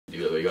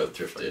you got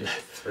thrifted.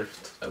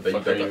 Thrift? I bet you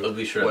got the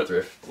ugly shirt at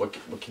Thrift. What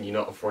can you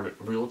not afford?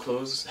 Real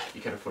clothes? You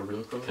can't afford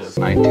real clothes?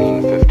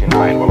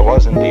 1959. Well, it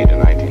was indeed in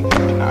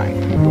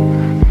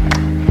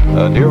 1959.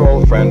 A dear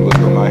old friend with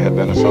whom I had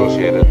been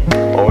associated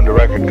owned a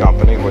record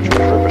company, which was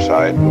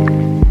Riverside,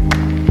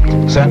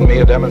 sent me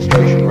a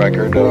demonstration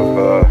record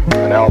of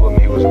an album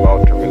he was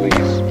about to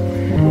release.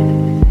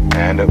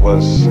 And it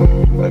was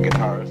a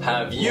guitarist.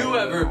 Have you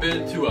ever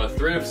been to a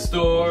thrift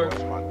store?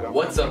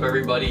 What's up,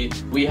 everybody?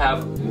 We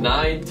have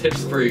 9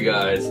 tips for you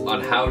guys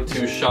on how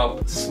to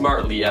shop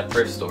smartly at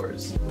thrift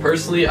stores.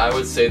 Personally, I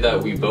would say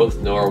that we both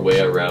know our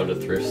way around a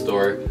thrift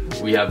store.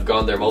 We have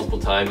gone there multiple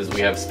times.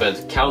 We have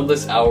spent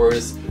countless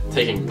hours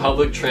taking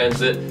public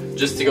transit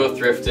just to go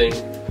thrifting.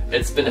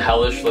 It's been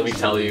hellish, let me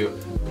tell you.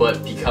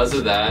 But because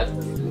of that,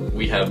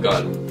 we have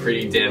gotten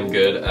pretty damn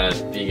good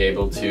at being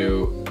able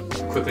to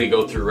quickly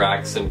go through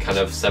racks and kind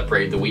of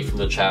separate the wheat from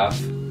the chaff.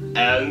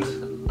 And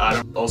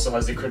Adam also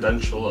has the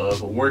credential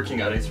of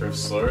working at a thrift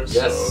store.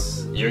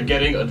 Yes. So you're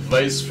getting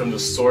advice from the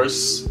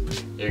source.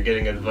 You're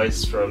getting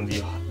advice from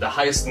the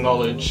highest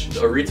knowledge.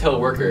 A retail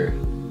worker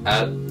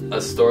at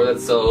a store that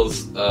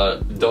sells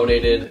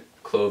donated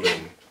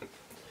clothing.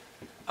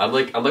 I'm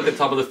like the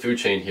top of the food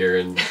chain here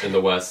in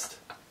the West.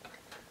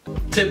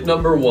 Tip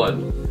number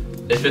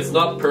 1. If it's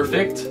not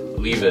perfect,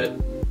 leave it.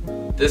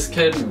 This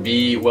can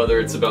be whether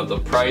it's about the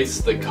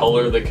price, the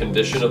color, the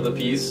condition of the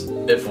piece.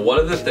 If one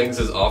of the things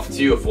is off to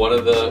you, if one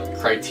of the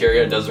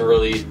criteria doesn't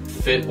really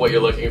fit what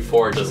you're looking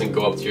for, it doesn't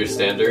go up to your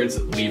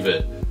standards, leave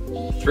it.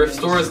 Thrift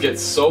stores get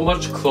so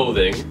much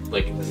clothing,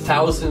 like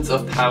thousands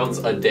of pounds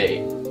a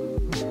day,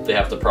 they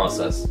have to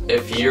process.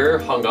 If you're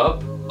hung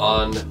up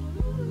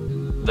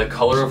on the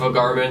color of a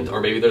garment,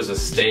 or maybe there's a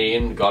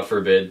stain, God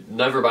forbid,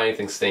 never buy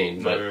anything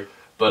stained,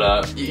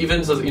 but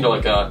even, you know,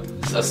 like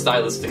a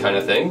stylistic kind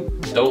of thing,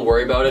 don't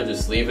worry about it,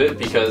 just leave it,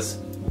 because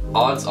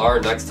odds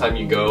are next time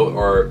you go,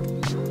 or,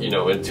 you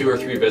know, in 2 or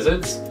 3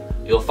 visits,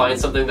 you'll find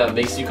something that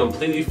makes you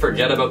completely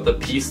forget about the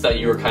piece that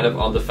you were kind of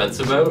on the fence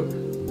about,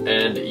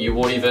 and you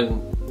won't even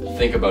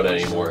think about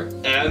it anymore.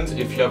 And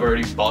if you have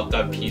already bought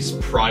that piece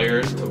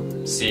prior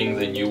to seeing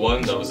the new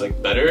one that was like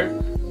better,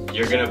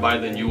 you're gonna buy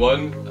the new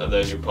one, and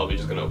then you're probably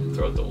just gonna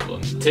throw out the old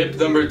one. Tip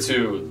number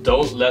 2,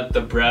 don't let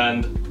the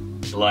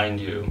brand blind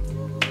you.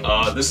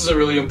 This is a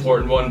really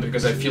important one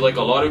because I feel like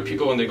a lot of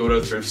people, when they go to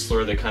a thrift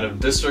store, they kind of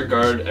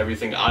disregard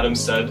everything Adam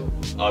said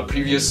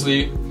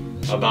previously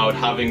about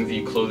having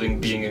the clothing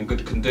being in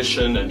good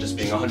condition and just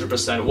being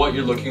 100% what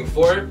you're looking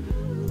for,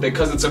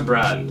 because it's a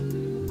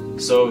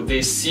brand. So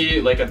they see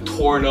like a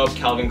torn up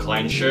Calvin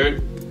Klein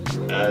shirt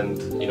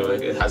and, you know,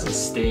 it has the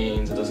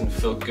stains, it doesn't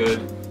feel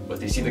good, but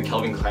they see the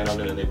Calvin Klein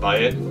on it and they buy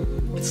it.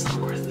 It's not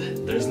worth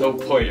it. There's no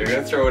point. You're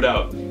gonna throw it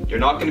out. You're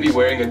not gonna be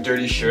wearing a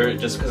dirty shirt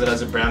just because it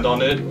has a brand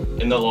on it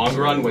in the long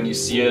run when you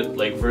see it,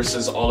 like,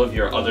 versus all of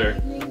your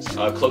other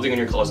clothing in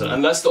your closet.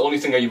 Unless the only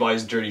thing that you buy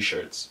is dirty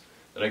shirts,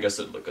 then I guess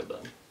it'd look good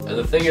then. And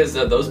the thing is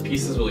that those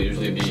pieces will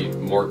usually be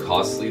more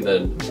costly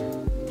than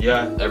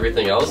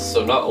everything else.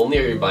 So not only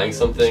are you buying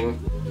something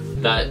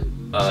that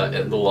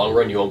in the long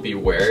run you won't be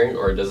wearing,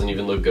 or it doesn't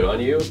even look good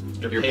on you,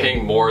 you're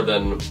paying more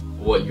than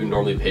what you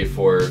normally pay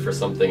for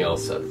something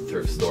else at the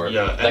thrift store.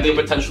 Yeah, that could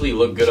potentially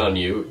look good on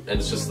you, and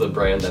it's just the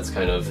brand that's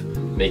kind of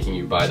making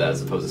you buy that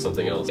as opposed to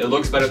something else. It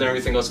looks better than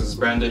everything else because it's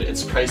branded,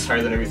 it's priced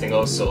higher than everything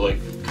else, so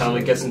like kind of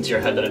like gets into your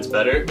head that it's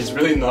better. It's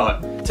really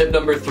not. Tip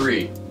number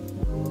 3,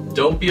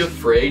 don't be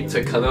afraid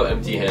to come out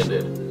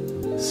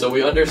empty-handed. So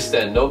we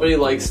understand nobody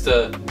likes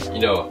to,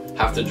 you know,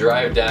 have to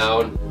drive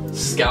down,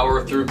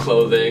 scour through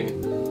clothing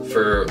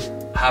for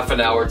half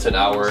an hour to an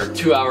hour,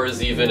 2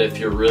 hours even if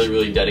you're really,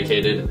 really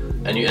dedicated,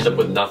 and you end up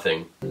with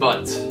nothing.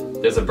 But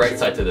there's a bright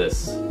side to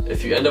this.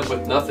 If you end up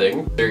with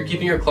nothing, you're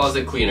keeping your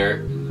closet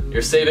cleaner,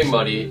 you're saving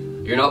money,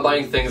 you're not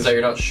buying things that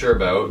you're not sure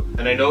about.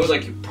 And I know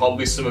like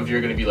probably some of you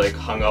are gonna be like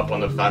hung up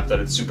on the fact that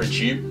it's super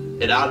cheap.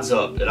 It adds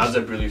up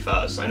really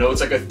fast. I know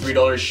it's like a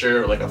 $3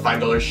 shirt or like a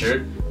 $5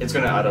 shirt, it's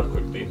gonna add up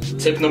quickly.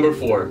 Tip number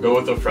 4, go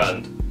with a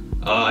friend.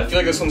 I feel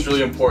like this one's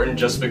really important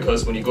just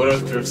because when you go to a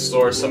thrift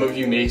store, some of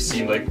you may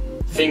think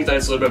that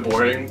it's a little bit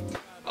boring.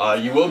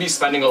 You will be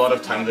spending a lot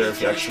of time there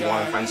if you actually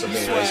want to find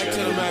something nice. You're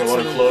going to be looking for a lot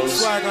of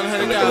clothes,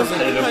 and like a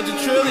repetitive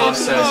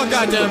process,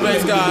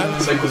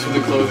 cycles through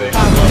the clothing. I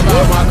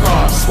love my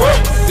car,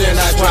 then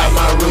I drive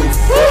my roof,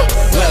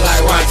 look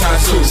like white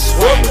suits.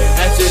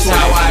 That's just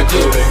how I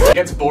do it. It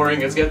gets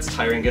boring, it gets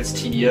tiring, it gets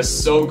tedious,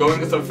 so going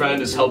with a friend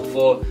is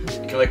helpful.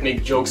 You can like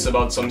make jokes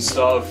about some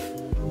stuff.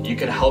 You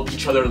can help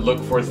each other look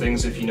for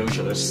things if you know each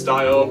other's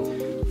style.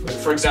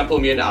 For example,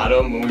 me and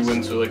Adam, when we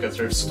went to like a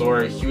thrift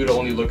store, he would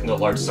only look in the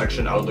large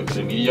section, I would look in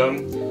the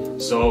medium.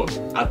 So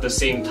at the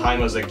same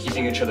time as like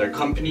keeping each other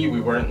company,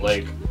 we weren't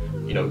like,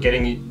 you know,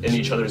 getting in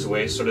each other's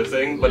way sort of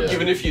thing. But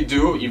even if you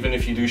do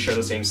share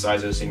the same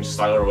size or the same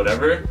style or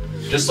whatever,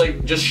 just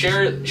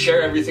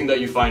share everything that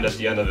you find at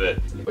the end of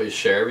it. Wait,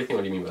 share everything?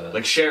 What do you mean by that?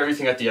 Like share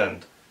everything at the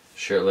end.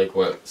 Share like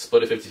what?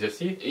 Split it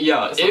 50-50?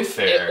 Yeah, that's if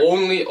fair.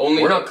 Only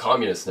we're not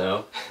communists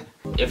now.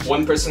 If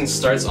one person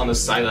starts on the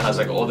side that has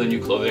like all the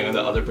new clothing and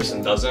the other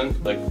person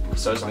doesn't, like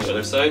starts on the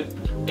other side,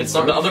 It's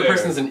not the really other fair.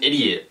 person's an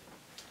idiot.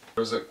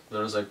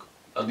 There was like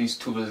at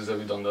least 2 visits that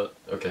we've done that.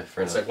 Okay,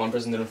 fair It's enough. like one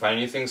person didn't find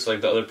anything, so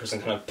like the other person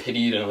kind of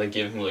pitied and like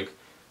gave him like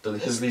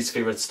his least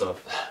favorite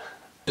stuff.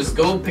 Just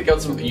go pick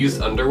out some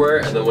used underwear,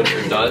 and then when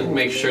you're done,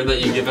 make sure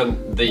that you give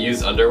him the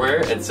used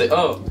underwear and say,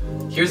 "Oh,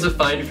 here's a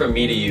find from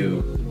me to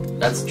you."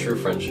 That's true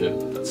friendship.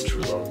 That's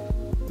true though.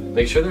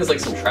 Make sure there's like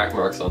some track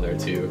marks on there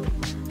too.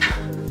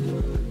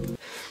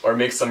 Or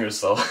make some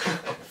yourself.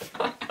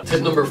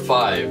 Tip number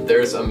 5,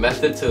 there's a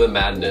method to the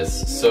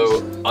madness.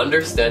 So,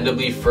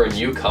 understandably for a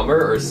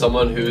newcomer or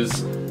someone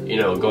who's, you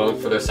know,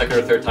 going for their second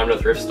or third time to a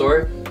thrift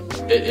store,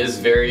 it is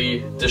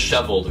very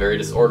disheveled, very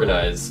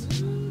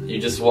disorganized. You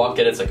just walk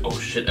in, it's like, oh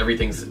shit,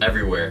 everything's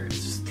everywhere.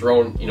 It's just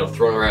thrown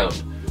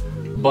around.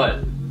 But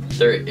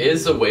there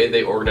is a way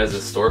they organize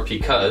the store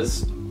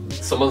because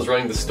someone's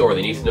running the store,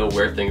 they need to know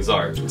where things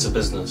are. It's a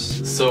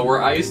business. So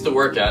where I used to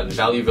work at,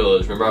 Value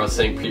Village, remember I was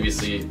saying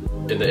previously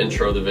in the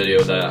intro of the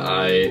video that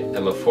I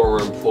am a former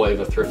employee of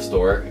a thrift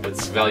store.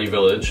 It's Value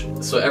Village.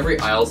 So every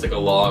aisle is like a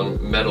long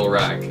metal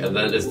rack, and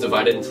then it's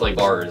divided into like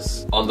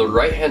bars. On the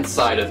right hand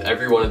side of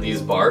every one of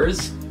these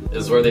bars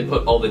is where they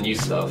put all the new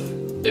stuff.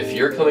 If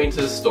you're coming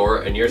to the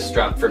store and you're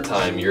strapped for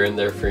time, you're in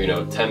there for, you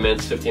know, 10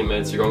 minutes, 15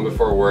 minutes, you're going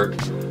before work,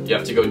 you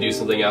have to go do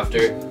something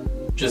after,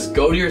 just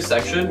go to your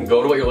section,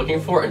 go to what you're looking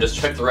for, and just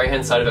check the right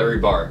hand side of every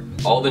bar.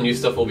 All the new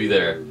stuff will be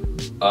there.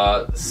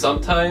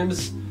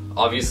 Sometimes,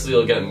 obviously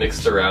it'll get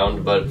mixed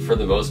around, but for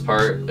the most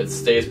part, it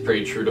stays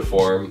pretty true to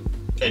form.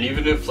 And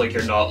even if like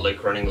you're not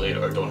like running late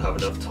or don't have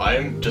enough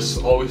time,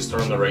 just always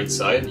start on the right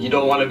side. You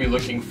don't want to be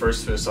looking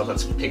first for the stuff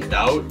that's picked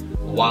out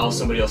while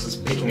somebody else is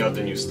picking out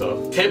the new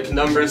stuff. Tip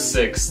number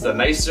 6, the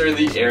nicer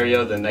the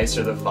area, the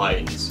nicer the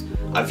finds.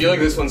 I feel like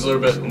this one's a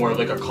little bit more of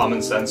like a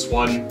common sense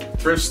one.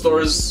 Thrift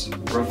stores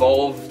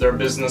revolve their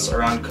business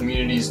around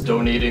communities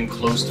donating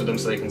clothes to them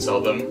so they can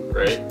sell them,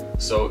 right?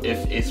 So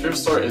if a thrift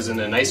store is in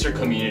a nicer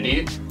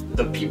community,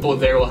 the people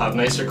there will have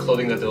nicer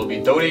clothing that they'll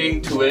be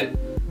donating to it.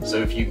 So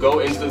if you go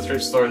into the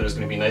thrift store, there's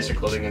going to be nicer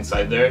clothing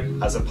inside there,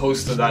 as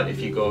opposed to that if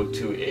you go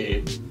to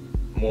a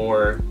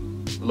more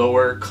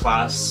lower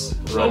class,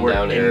 lower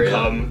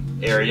income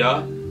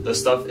area, the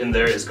stuff in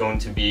there is going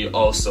to be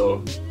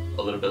also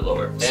a little bit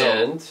lower.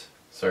 And,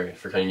 sorry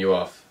for cutting you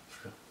off.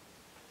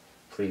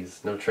 Please,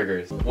 no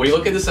triggers. When you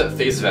look at this at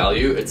face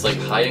value, it's like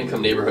high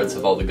income neighborhoods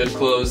have all the good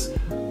clothes,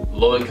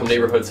 low income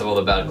neighborhoods have all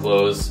the bad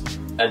clothes,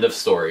 end of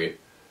story.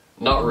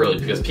 Not really,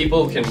 because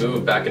people can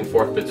move back and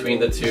forth between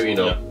the two, you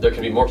know, yeah. There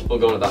can be more people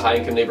going to the high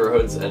income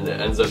neighborhoods and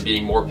it ends up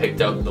being more picked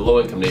out than the low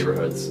income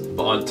neighborhoods.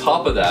 But on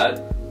top of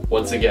that,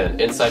 once again,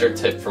 insider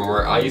tip from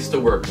where I used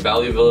to work,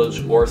 Value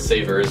Village or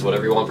Savers,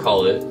 whatever you want to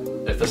call it,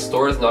 if the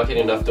store is not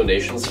getting enough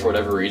donations for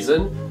whatever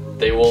reason,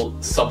 they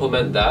will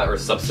supplement that or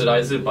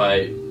subsidize it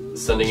by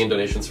sending in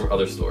donations from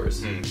other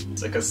stores.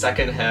 It's like a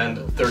second hand,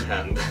 third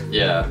hand.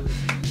 Yeah.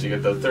 So you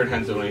get the third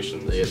hand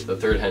donations. They get the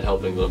third hand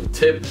helping them.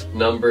 Tip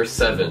number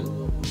 7.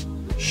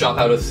 Shop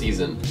out of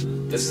season.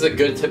 This is a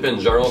good tip in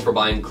general for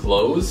buying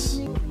clothes,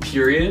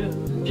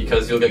 period,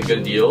 because you'll get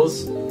good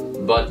deals.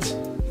 But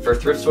for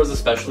thrift stores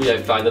especially,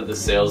 I find that the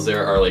sales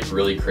there are like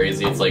really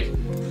crazy. It's like,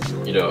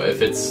 you know,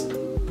 if it's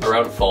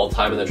around fall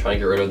time and they're trying to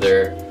get rid of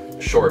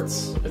their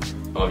shorts,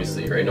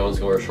 obviously, right? No one's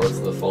gonna wear shorts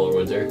in the fall or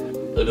winter.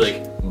 They'll be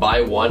like,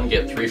 buy 1,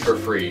 get 3 for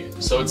free.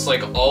 So it's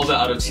like all the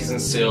out of season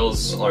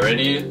sales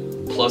already,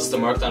 plus the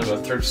markdown of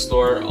a thrift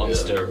store on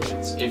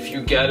steroids. If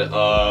you get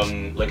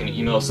like an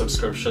email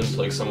subscription to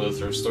like some of the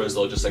thrift stores,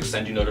 they'll just like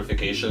send you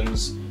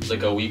notifications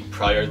like a week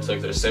prior to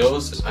like their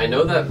sales. I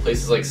know that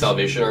places like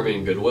Salvation Army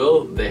and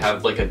Goodwill, they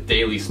have like a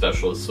daily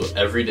special, so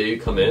every day you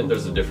come in,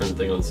 there's a different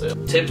thing on sale.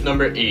 Tip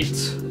number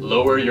 8,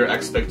 lower your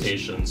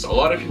expectations. A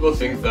lot of people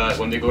think that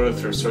when they go to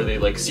the thrift store, they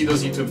like see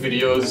those YouTube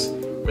videos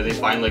where they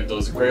find like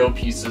those grail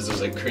pieces, those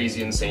like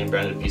crazy insane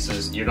branded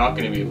pieces. You're not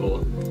going to be able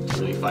to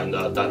really find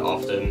that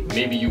often.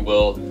 Maybe you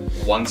will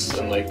once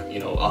in like, you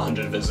know,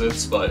 100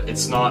 visits, but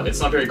it's not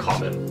very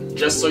common.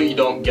 Just so you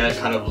don't get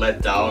kind of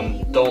let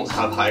down, don't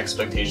have high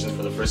expectations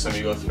for the first time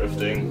you go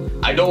thrifting.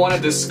 I don't want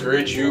to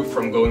discourage you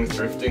from going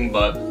thrifting,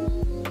 but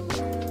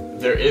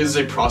there is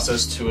a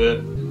process to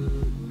it.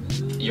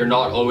 You're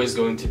not always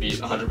going to be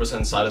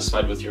 100%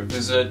 satisfied with your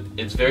visit.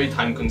 It's very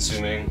time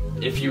consuming.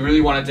 If you really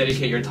want to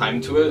dedicate your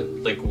time to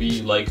it, like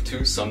we like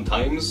to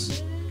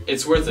sometimes,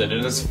 it's worth it.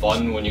 It is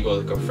fun when you go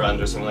with like a friend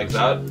or something like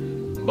that,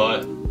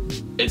 but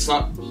it's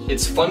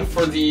fun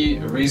for the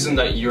reason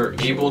that you're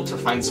able to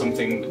find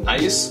something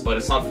nice, but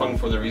it's not fun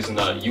for the reason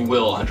that you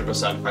will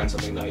 100% find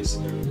something nice.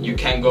 You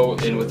can't go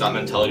in with that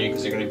mentality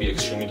because you're going to be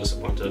extremely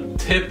disappointed.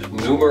 Tip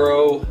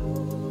numero,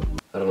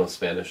 I don't know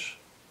Spanish.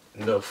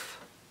 Neuf.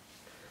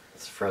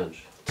 It's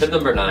French. Tip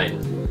number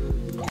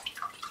 9.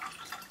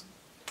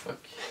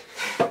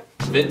 Okay.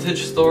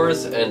 Vintage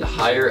stores and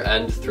higher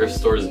end thrift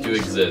stores do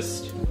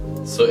exist.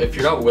 So if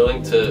you're not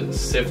willing to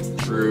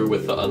sift through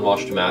with the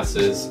unwashed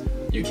masses,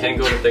 you can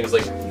go to things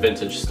like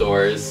vintage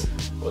stores.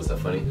 Was that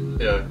funny?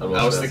 Yeah, unwashed I was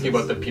masses. thinking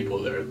about the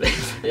people there.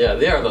 Yeah,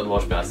 they are the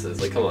unwashed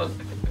masses. Like, come on.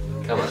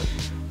 Come on.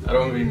 I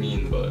don't want to be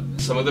mean, but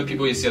some of the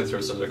people you see at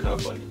thrift stores are kind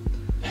of funny.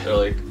 They're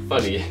like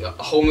Funny.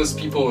 homeless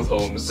people with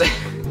homes.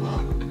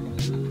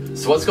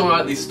 So what's going on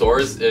at these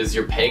stores is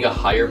you're paying a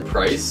higher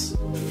price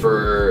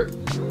for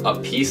a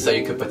piece that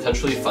you could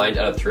potentially find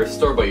at a thrift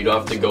store, but you don't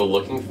have to go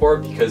looking for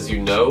it because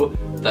you know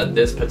that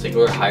this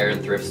particular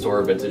higher-end thrift store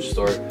or vintage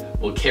store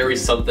will carry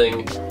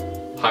something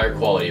higher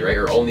quality, right?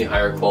 Or only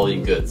higher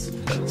quality goods.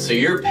 So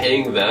you're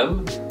paying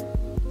them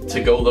to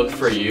go look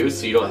for you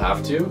so you don't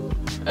have to.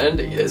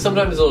 And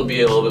sometimes it'll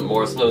be a little bit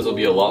more, sometimes it'll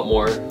be a lot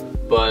more.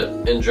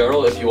 But in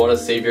general, if you want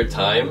to save your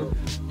time,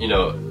 you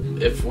know,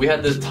 if we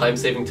had this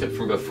time-saving tip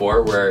from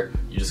before where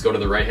you just go to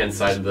the right-hand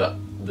side of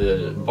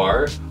the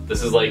bar,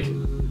 this is like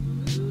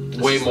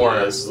way more.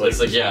 It's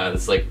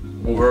like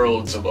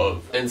worlds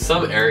above. In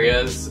some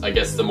areas, I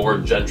guess the more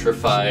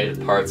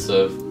gentrified parts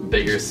of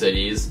bigger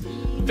cities,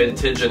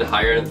 vintage and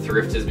higher-end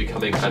thrift is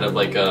becoming kind of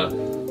like a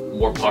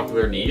more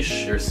popular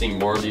niche. You're seeing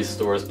more of these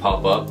stores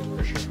pop up.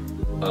 For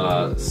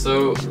sure.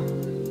 So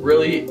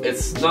really,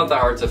 it's not that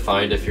hard to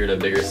find if you're in a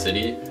bigger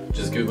city.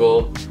 Just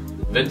Google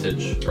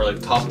vintage. Or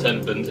like top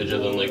 10 vintage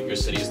and then like your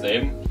city's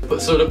name.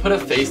 So to put a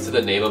face to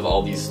the name of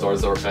all these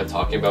stores that we're kind of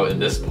talking about in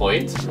this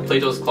point,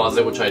 Plato's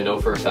Closet, which I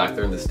know for a fact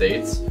they're in the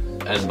States,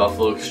 and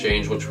Buffalo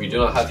Exchange, which we do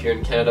not have here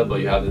in Canada,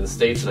 but you have in the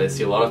States, and I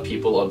see a lot of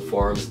people on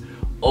forums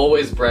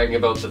always bragging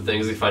about the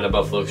things they find at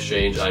Buffalo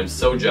Exchange. I'm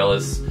so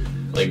jealous.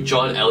 Like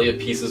John Elliott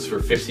pieces for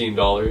 $15.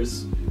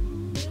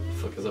 What the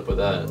fuck is up with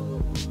that?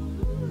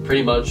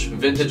 Pretty much,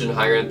 vintage and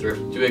higher end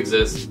thrift do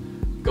exist.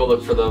 Go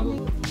look for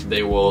them.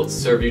 They will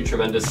serve you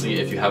tremendously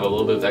if you have a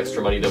little bit of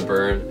extra money to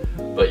burn,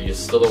 but you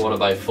still don't want to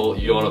buy full,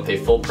 you don't want to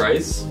pay full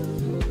price.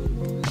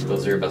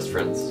 Those are your best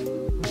friends.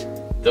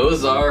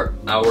 Those are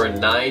our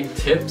 9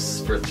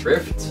 tips for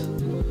thrift.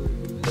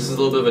 This is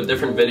a little bit of a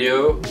different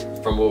video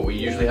from what we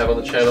usually have on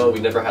the channel. We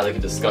never had like a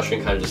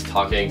discussion, kind of just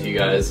talking to you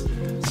guys.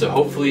 So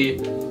hopefully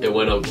it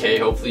went okay.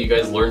 Hopefully you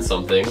guys learned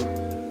something.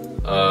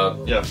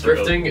 Yeah,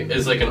 thrifting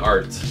is like an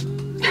art.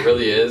 It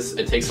really is.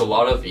 It takes a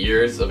lot of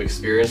years of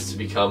experience to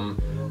become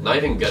not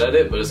even good at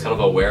it, but just kind of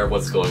aware of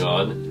what's going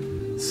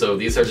on. So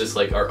these are just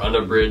like our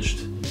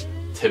unabridged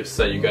tips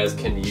that you guys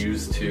can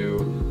use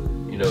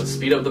to, you know,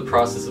 speed up the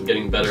process of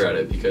getting better at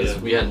it, because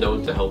we had no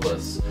one to help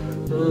us.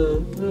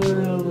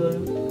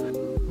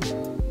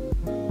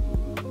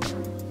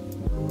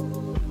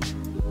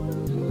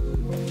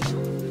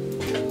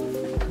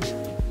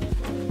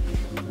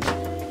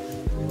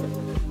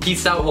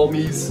 Peace out,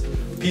 homies.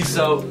 Peace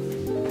out.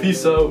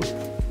 Peace out.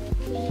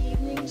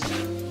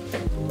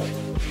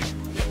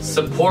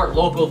 Support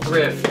local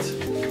thrift.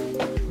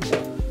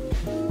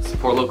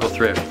 Support local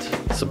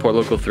thrift. Support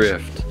local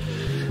thrift.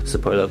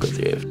 Support local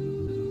thrift.